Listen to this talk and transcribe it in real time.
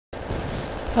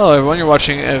Hello everyone, you're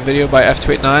watching a video by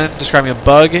F289 describing a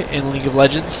bug in League of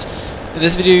Legends. In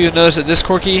this video you'll notice that this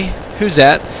Corki, who's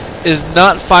that, is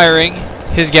not firing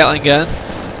his Gatling gun,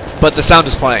 but the sound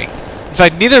is playing. In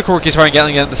fact, neither Corki is firing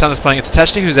Gatling gun, the sound is playing. It's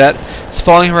attached to who's that. It's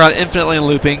following him around infinitely and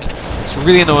looping. It's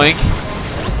really annoying.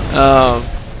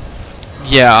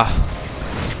 Yeah.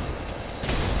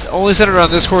 It's only centered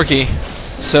around this Corki.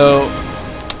 So,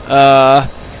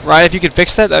 Ryan, if you could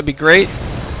fix that, that'd be great.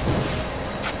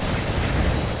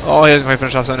 Oh, he doesn't quite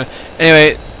finish off something.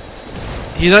 Anyway,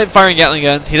 he's not firing Gatling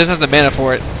gun. He doesn't have the mana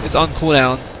for it. It's on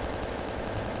cooldown.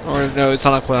 Or no, it's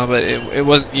not on cooldown, but it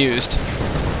wasn't used.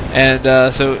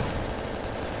 And so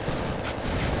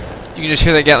you can just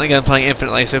hear that Gatling gun playing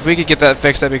infinitely. So if we could get that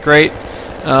fixed, that'd be great.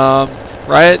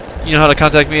 Riot, you know how to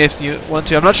contact me if you want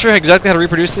to. I'm not sure exactly how to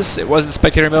reproduce this. It wasn't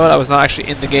spectator mode. I was not actually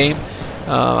in the game.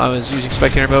 I was using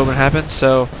spectator mode when it happened.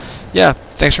 So yeah,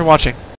 thanks for watching.